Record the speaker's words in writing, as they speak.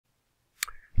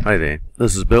Hi there,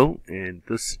 this is Bill, and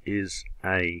this is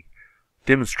a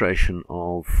demonstration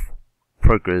of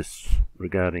progress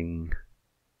regarding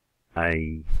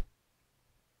a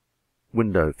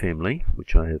window family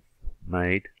which I have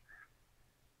made.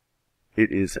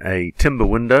 It is a timber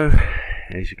window.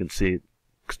 As you can see, it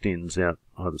extends out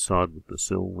either side with the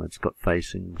sill. It's got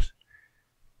facings.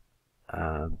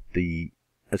 The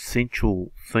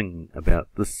essential thing about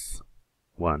this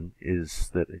one is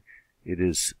that it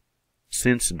is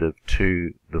sensitive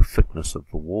to the thickness of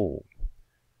the wall.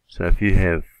 So if you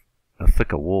have a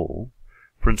thicker wall,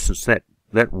 for instance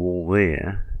that wall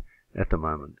there at the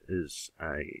moment is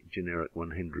a generic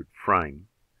 100 frame.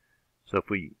 So if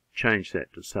we change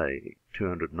that to say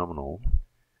 200 nominal,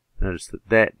 notice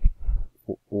that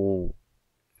all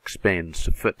expands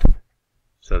to fit,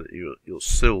 so that your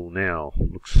sill now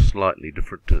looks slightly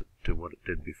different to what it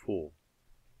did before.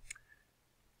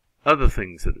 Other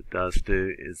things that it does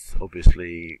do is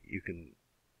obviously you can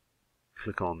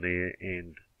click on there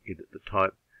and edit the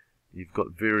type. You've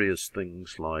got various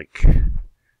things like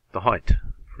the height.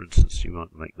 For instance, you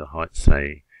might make the height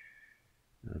say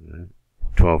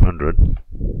 1200.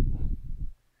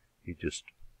 You just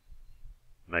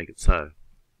make it so.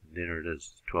 And there it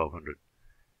is, 1200.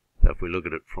 So if we look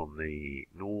at it from the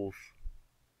north,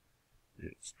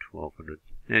 it's 1200.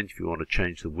 And if you want to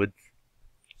change the width,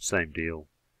 same deal.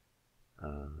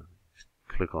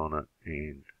 Click on it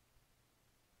and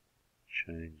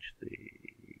change the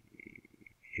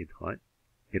head height,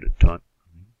 edit type,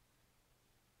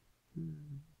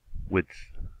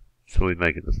 width. So we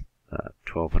make it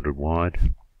 1200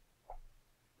 wide.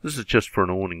 This is just for an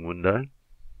awning window.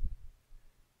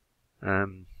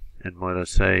 And might I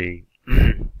say,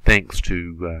 thanks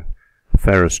to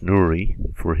Faris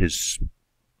Nouri for his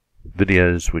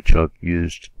videos, which I've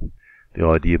used the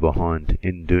idea behind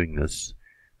in doing this.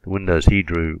 The windows he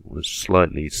drew was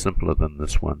slightly simpler than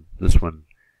this one. This one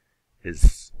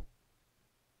is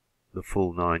the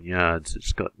full 9 yards.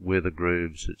 It's got weather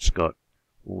grooves, it's got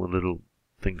all the little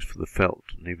things for the felt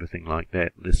and everything like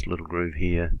that. This little groove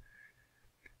here,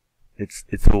 it's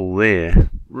all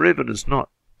there. Revit is not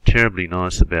terribly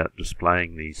nice about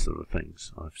displaying these sort of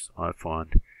things, I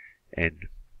find, and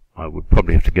I would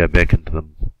probably have to go back into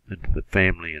the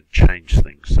family and change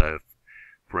things. So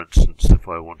for instance, if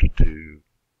I wanted to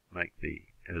make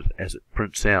as it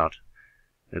prints out,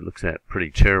 it looks out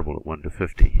pretty terrible at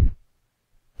 1:50.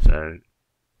 So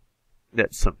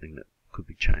that's something that could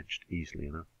be changed easily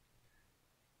enough.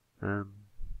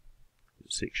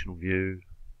 Sectional view.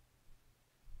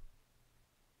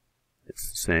 It's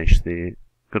the sash there.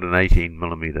 Got an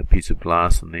 18mm piece of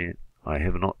glass in there. I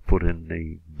have not put in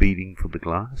the beading for the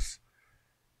glass.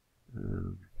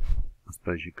 I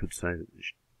suppose you could say that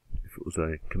if it was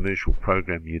a commercial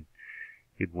program, you'd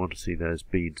want to see those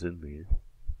beads in there.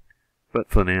 But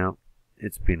for now,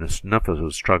 it's been enough of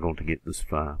a struggle to get this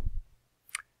far.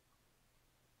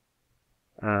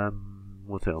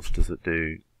 What else does it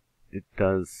do? It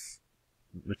does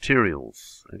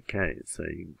materials. Okay, so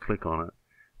you can click on it.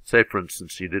 Say for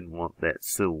instance you didn't want that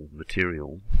sill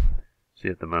material. See,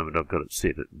 at the moment I've got it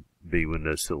set at B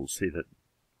window sill, set at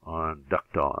iron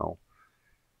ductile.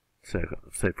 So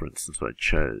say for instance I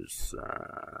chose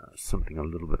something a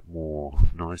little bit more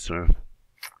nicer,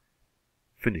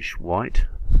 finish white,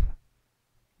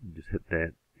 and just hit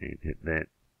that and hit that,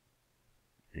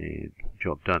 and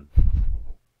job done.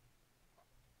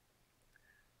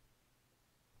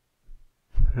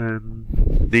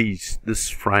 This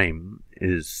frame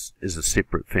is a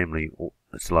separate family.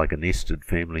 It's like a nested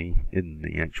family in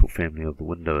the actual family of the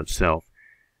window itself,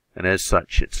 and as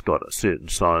such it's got a certain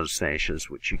size sashes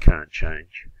which you can't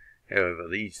change. However,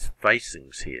 these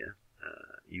facings here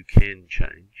you can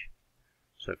change.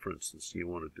 So for instance, you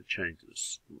wanted to change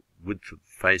this width of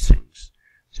facings.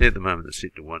 See, at the moment it's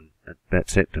set to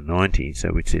that's set to 90,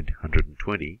 so we said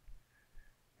 120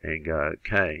 and go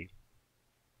OK.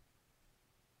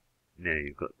 Now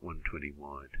you've got 120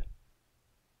 wide.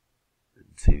 And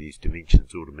see these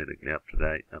dimensions automatically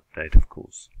update of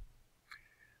course.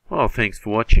 Well, thanks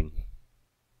for watching.